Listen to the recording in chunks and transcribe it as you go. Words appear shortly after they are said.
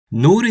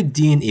Nur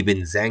ad-Din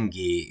ibn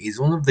Zengi is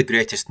one of the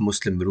greatest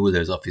Muslim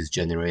rulers of his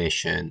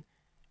generation.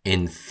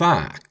 In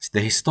fact,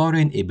 the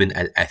historian Ibn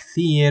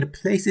al-Athir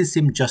places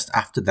him just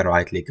after the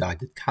rightly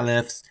guided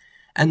caliphs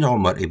and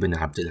Umar ibn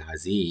Abdul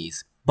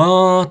Aziz.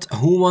 But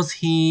who was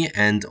he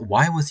and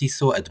why was he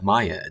so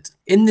admired?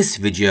 In this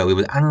video, we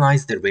will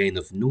analyze the reign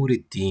of Nur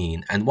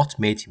ad-Din and what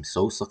made him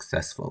so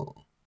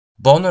successful.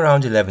 Born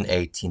around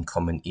 1118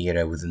 Common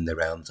Era within the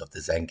realms of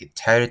the Zengid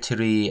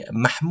territory,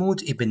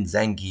 Mahmud ibn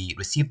Zengi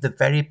received the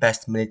very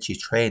best military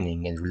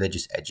training and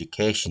religious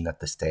education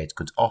that the state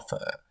could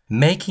offer,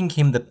 making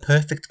him the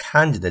perfect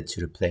candidate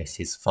to replace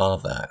his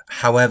father.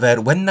 However,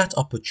 when that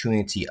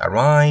opportunity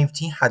arrived,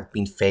 he had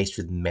been faced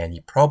with many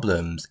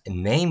problems,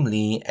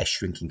 namely a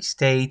shrinking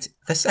state,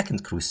 the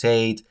Second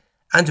Crusade,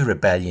 and a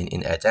rebellion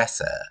in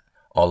Edessa.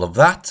 All of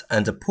that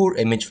and a poor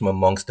image from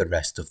amongst the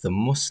rest of the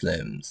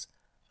Muslims.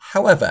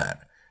 However,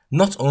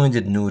 not only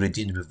did Nur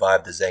ad-Din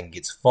revive the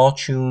Zengids'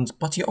 fortunes,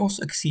 but he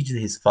also exceeded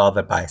his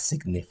father by a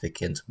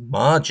significant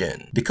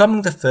margin,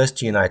 becoming the first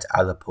to unite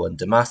Aleppo and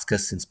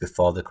Damascus since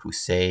before the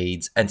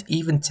Crusades, and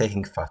even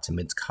taking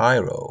Fatimid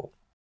Cairo.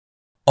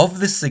 Of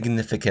this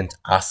significant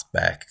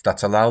aspect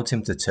that allowed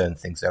him to turn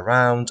things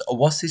around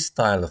was his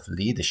style of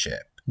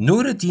leadership.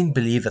 Nur ad-Din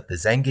believed that the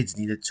Zengids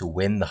needed to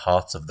win the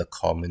hearts of the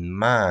common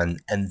man,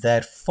 and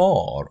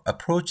therefore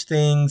approached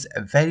things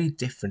very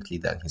differently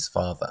than his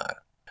father.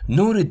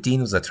 Nur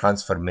ad-Din was a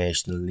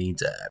transformational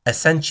leader,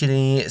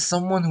 essentially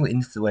someone who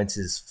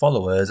influences his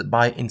followers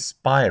by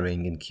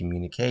inspiring and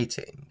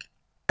communicating.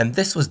 And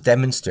this was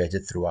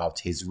demonstrated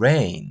throughout his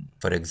reign.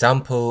 For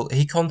example,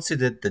 he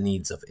considered the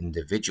needs of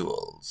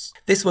individuals.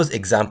 This was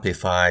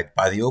exemplified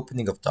by the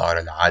opening of Dar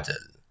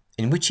al-Adil,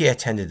 in which he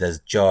attended as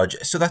judge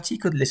so that he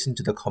could listen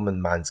to the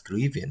common man's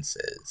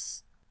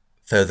grievances.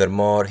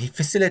 Furthermore, he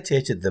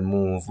facilitated the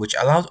move which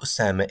allowed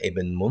Osama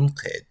ibn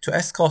Munqid to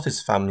escort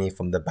his family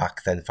from the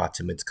back then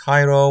Fatimid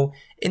Cairo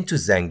into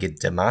Zengid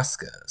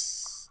Damascus.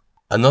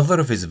 Another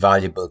of his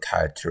valuable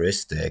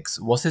characteristics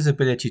was his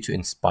ability to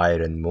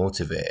inspire and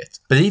motivate.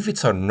 Believe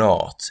it or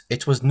not,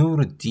 it was Nur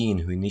ad-Din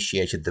who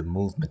initiated the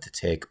movement to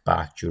take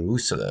back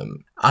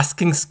Jerusalem,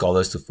 asking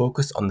scholars to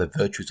focus on the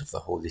virtues of the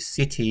holy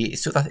city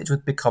so that it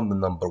would become the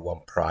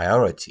 #1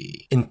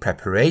 priority. In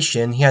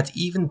preparation, he had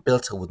even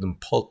built a wooden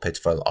pulpit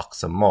for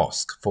Al-Aqsa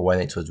Mosque for when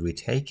it was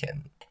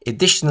retaken.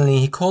 Additionally,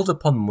 he called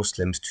upon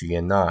Muslims to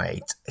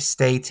unite,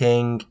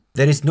 stating,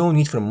 "There is no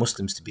need for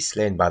Muslims to be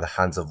slain by the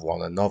hands of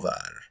one another."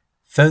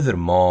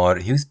 Furthermore,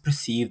 he was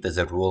perceived as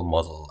a role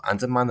model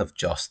and a man of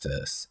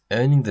justice,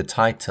 earning the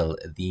title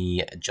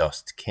the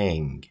Just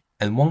King,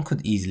 and one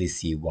could easily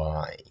see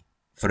why.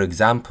 For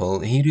example,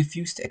 he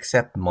refused to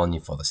accept money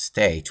for the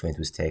state when it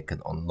was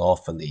taken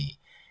unlawfully,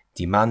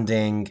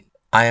 demanding,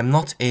 "I am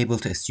not able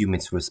to assume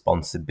its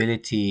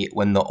responsibility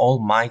when the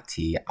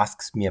Almighty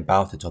asks me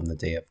about it on the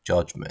Day of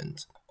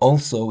Judgment."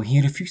 Also, he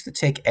refused to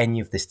take any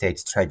of the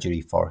state's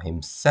treasury for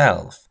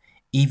himself,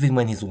 even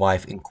when his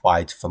wife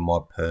inquired for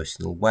more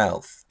personal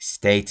wealth,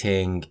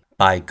 stating,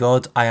 "By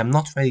God, I am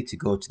not ready to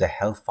go to the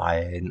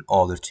hellfire in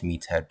order to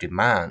meet her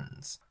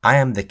demands. I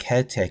am the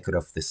caretaker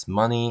of this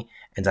money,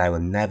 and I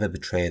will never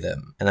betray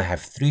them, and I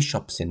have 3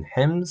 shops in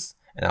Hims,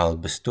 and I will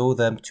bestow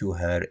them to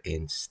her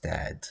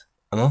instead."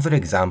 Another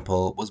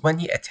example was when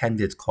he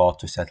attended court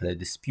to settle a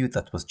dispute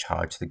that was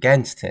charged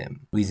against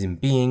him. Reason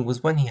being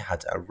was when he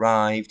had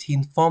arrived, he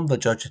informed the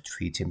judge to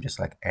treat him just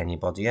like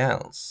anybody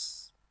else.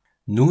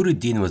 Nur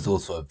ad-Din was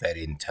also a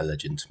very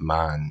intelligent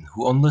man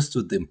who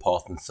understood the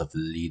importance of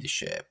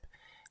leadership,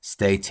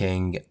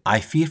 stating, "I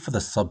fear for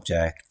the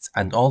subjects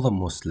and all the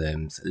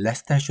Muslims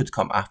lest there should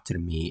come after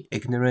me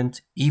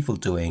ignorant,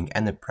 evil-doing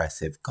and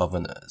oppressive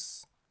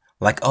governors."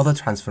 Like other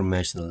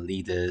transformational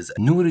leaders,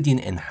 Nur ad-Din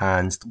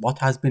enhanced what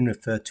has been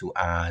referred to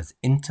as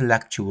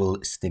intellectual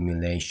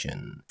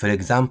stimulation. For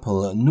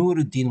example, Nur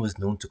ad-Din was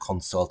known to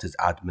consult his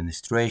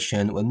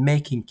administration when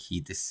making key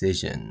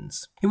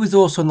decisions. He was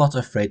also not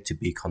afraid to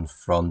be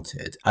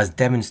confronted, as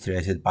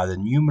demonstrated by the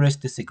numerous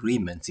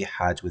disagreements he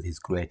had with his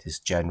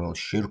greatest general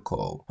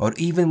Turko, or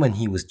even when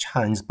he was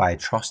challenged by a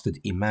trusted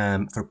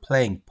imam for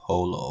playing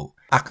polo,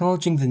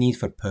 acknowledging the need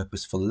for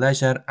purposeful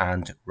leisure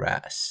and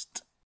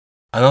rest.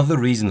 Another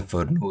reason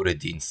for Nur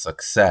ad-Din's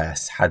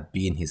success had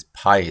been his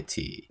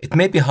piety. It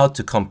may be hard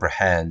to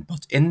comprehend,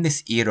 but in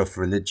this era of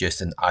religious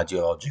and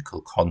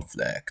ideological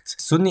conflict,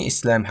 Sunni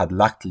Islam had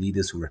lacked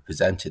leaders who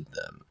represented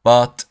them.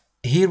 But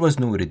here was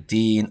Nur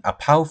ad-Din, a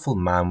powerful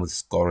man with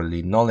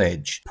scholarly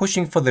knowledge,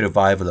 pushing for the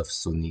revival of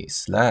Sunni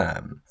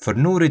Islam. For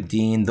Nur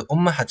ad-Din, the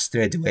Ummah had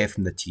strayed away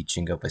from the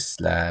teaching of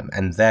Islam,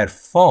 and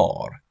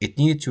therefore, it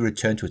needed to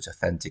return to its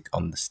authentic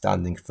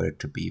understanding for it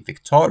to be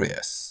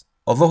victorious.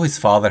 Although his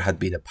father had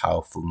been a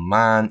powerful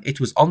man, it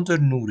was under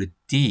Nur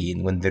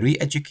ad-Din when the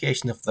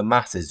re-education of the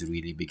masses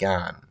really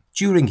began.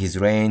 During his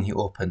reign, he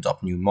opened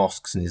up new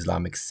mosques and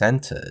Islamic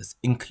centers,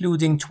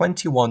 including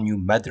 21 new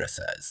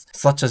madrasas,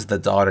 such as the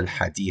Dar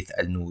al-Hadith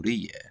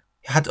al-Nuriyya.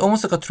 He had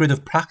also got rid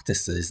of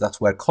practices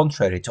that were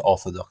contrary to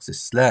Orthodox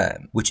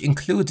Islam, which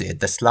included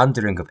the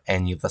slandering of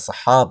any of the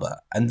Sahaba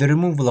and the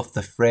removal of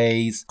the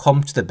phrase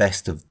 "come to the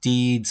best of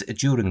deeds"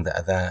 during the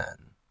adhan.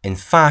 In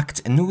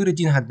fact,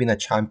 Nuruddin had been a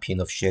champion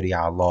of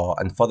Sharia law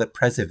and for the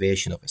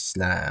preservation of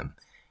Islam.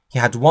 He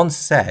had once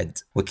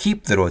said, "We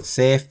keep the road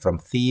safe from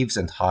thieves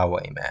and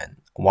highwaymen,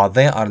 while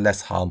they are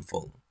less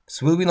harmful.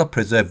 So will we not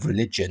preserve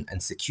religion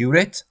and secure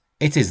it?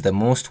 It is the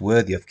most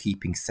worthy of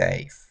keeping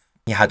safe."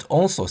 He had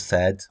also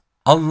said,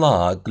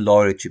 "Allah,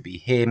 glory to be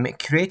Him,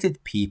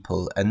 created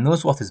people and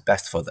knows what is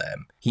best for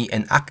them. He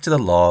enacted a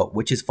law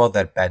which is for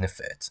their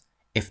benefit.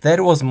 If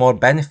there was more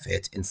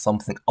benefit in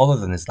something other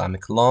than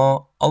Islamic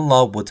law,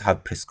 Allah would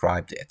have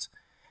prescribed it.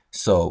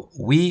 So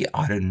we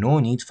are in no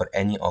need for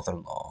any other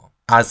law."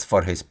 As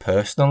for his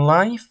personal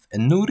life,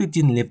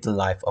 Nuruddin lived the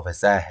life of a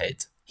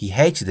Zahid. He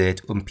hated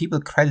it when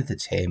people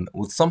credited him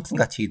with something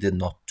that he did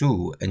not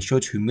do and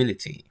showed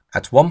humility,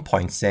 at one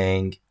point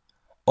saying,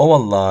 "O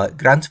Allah,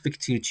 grant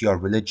victory to your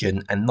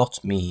religion and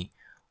not me.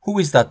 Who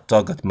is that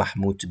dogged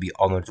Mahmud to be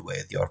honoured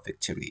with your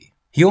victory?"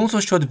 He also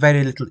showed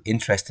very little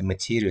interest in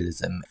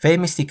materialism,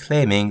 famously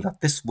claiming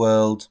that this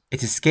world,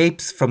 it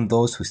escapes from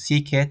those who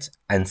seek it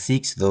and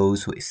seeks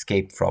those who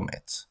escape from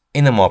it.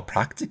 In a more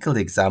practical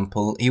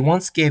example, he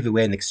once gave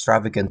away an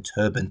extravagant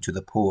turban to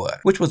the poor,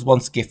 which was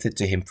once gifted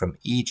to him from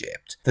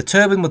Egypt. The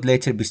turban would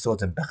later be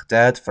sold in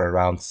Baghdad for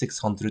around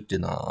 600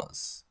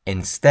 dinars.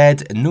 Instead,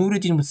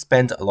 Nuruddin would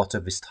spend a lot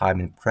of his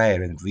time in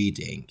prayer and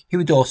reading. He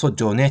would also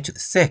donate to the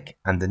sick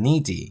and the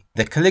needy,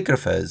 the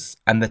calligraphers,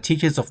 and the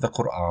teachers of the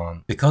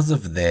Quran. Because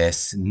of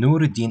this,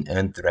 Nuruddin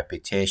earned the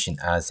reputation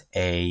as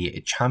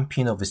a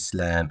champion of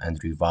Islam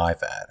and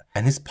reviver,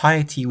 and his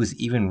piety was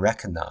even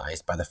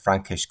recognized by the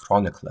Frankish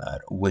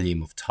chronicler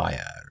William of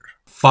Tyre.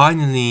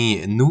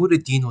 Finally,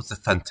 Nuruddin was a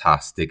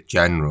fantastic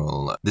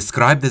general.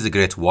 Described as a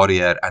great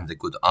warrior and a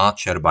good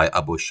archer by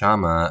Abu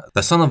Shama,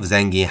 the son of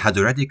Zengi had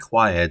already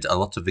acquired a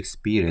lot of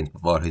experience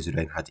before his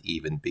reign had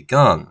even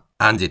begun.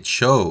 And it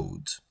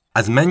showed.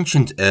 As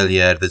mentioned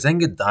earlier, the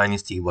Zengid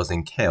Dynasty was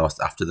in chaos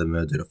after the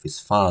murder of his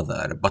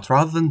father, but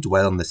rather than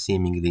dwell on the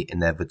seemingly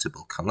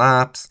inevitable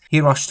collapse, he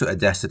rushed to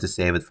Edessa to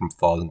save it from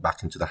falling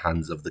back into the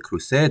hands of the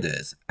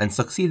Crusaders, and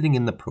succeeding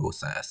in the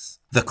process.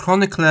 The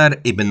chronicler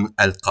Ibn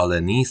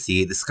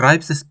al-Qalanisi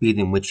describes the speed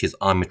in which his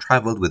army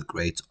travelled with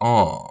great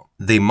awe.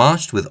 They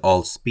marched with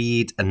all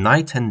speed, and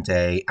night and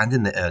day, and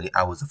in the early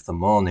hours of the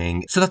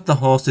morning, so that the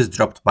horses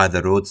dropped by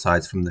the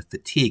roadsides from the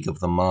fatigue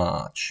of the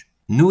march.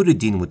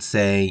 Nuruddin would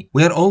say,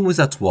 "We are always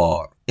at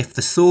war. If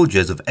the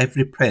soldiers of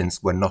every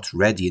prince were not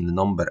ready in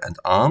number and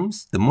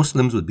arms, the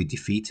Muslims would be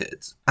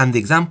defeated." And the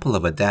example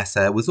of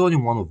Edessa was only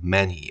one of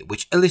many,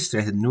 which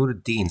illustrated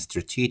Nuruddin's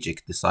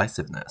strategic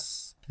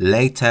decisiveness.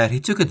 Later,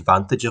 he took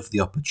advantage of the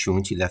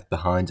opportunity left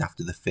behind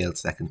after the failed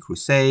Second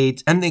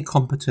Crusade and the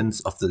incompetence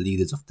of the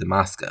leaders of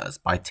Damascus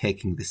by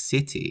taking the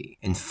city.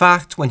 In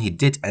fact, when he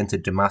did enter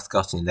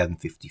Damascus in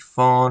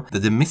 1154, the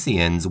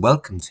Domitians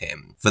welcomed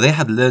him, for they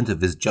had learned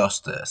of his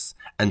justice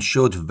and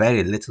showed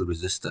very little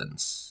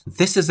resistance.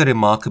 This is a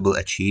remarkable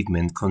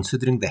achievement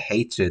considering the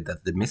hatred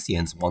that the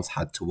Domitians once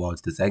had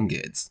towards the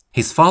Zengids.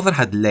 His father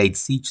had laid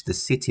siege to the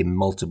city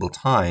multiple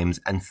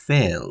times and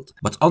failed,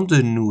 but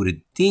under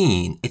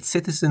Nuruddin, its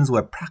citizens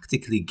were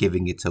practically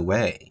giving it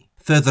away.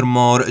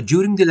 Furthermore,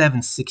 during the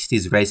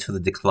 1160s race for the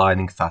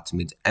declining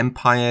Fatimid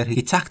Empire,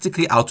 he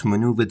tactically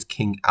outmaneuvered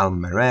King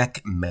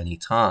al-Marek many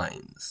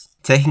times.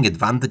 Taking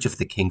advantage of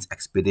the king's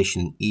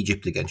expedition in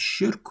Egypt against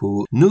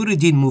Turko,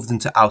 Nuruddin moved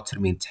into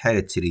Outermene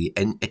territory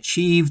and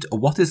achieved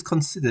what is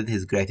considered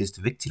his greatest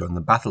victory on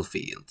the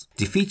battlefield,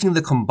 defeating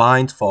the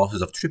combined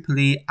forces of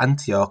Tripoli,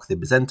 Antioch, the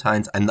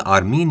Byzantines, and the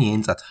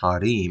Armenians at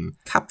Harim,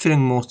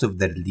 capturing most of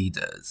their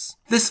leaders.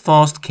 This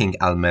forced King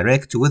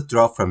al-Marek to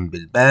withdraw from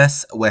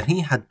Bilbes, where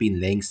he had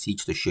been laying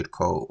siege to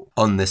Turko.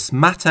 On this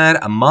matter,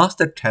 a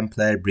Master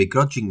Templar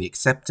begrudgingly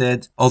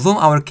accepted, "Although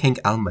our King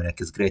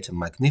al-Marek is great and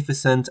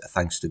magnificent,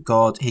 thanks to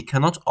God, he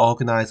cannot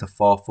organize a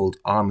fourfold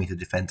army to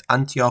defend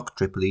Antioch,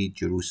 Tripoli,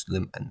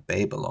 Jerusalem, and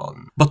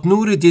Babylon. But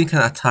Nuruddin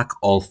can attack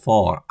all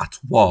four at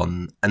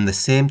one and the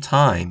same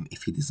time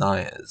if he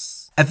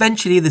desires."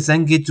 Eventually, the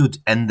Zengids would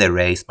end their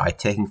race by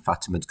taking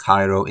Fatimid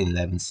Cairo in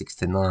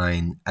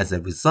 1169. As a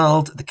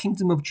result, the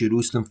Kingdom of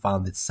Jerusalem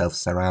found itself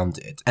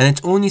surrounded, and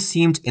it only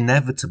seemed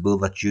inevitable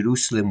that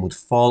Jerusalem would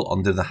fall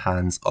under the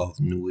hands of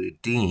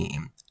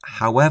Nuruddin.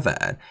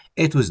 However,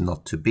 it was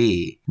not to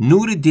be.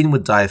 Nuruddin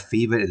would die of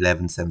fever in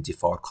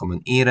 1174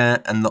 Common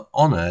Era, and the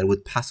honour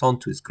would pass on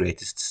to his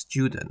greatest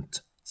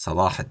student,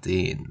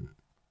 Saladin.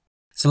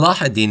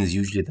 Saladin is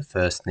usually the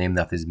first name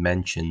that is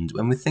mentioned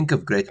when we think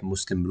of great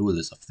Muslim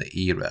rulers of the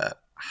era.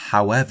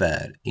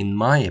 However, in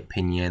my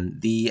opinion,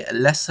 the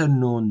lesser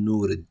known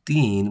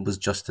Nuruddin was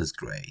just as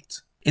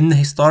great. In the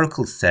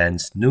historical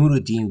sense,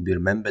 Nur-ad-Din will be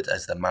remembered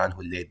as the man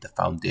who laid the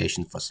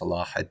foundation for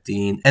Salah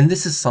ad-Din, and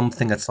this is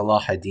something that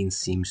Salah ad-Din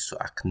seems to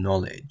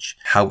acknowledge.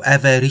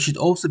 However, he should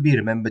also be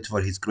remembered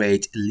for his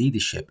great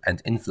leadership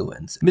and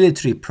influence,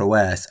 military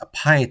prowess,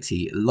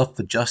 piety, love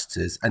for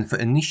justice, and for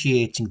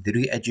initiating the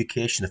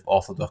re-education of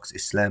Orthodox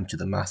Islam to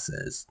the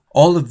masses.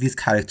 All of these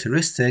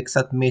characteristics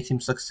that made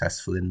him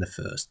successful in the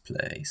first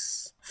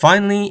place.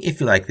 Finally,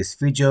 if you like this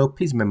video,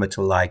 please remember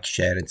to like,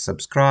 share and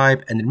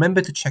subscribe, and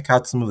remember to check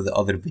out some of the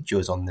other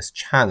videos on this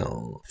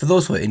channel. For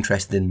those who are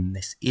interested in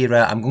this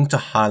era, I'm going to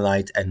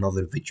highlight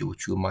another video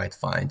which you might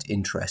find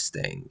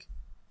interesting.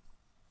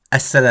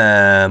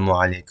 Assalamu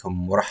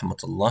alaikum wa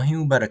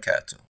rahmatullahi wa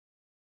barakatuh.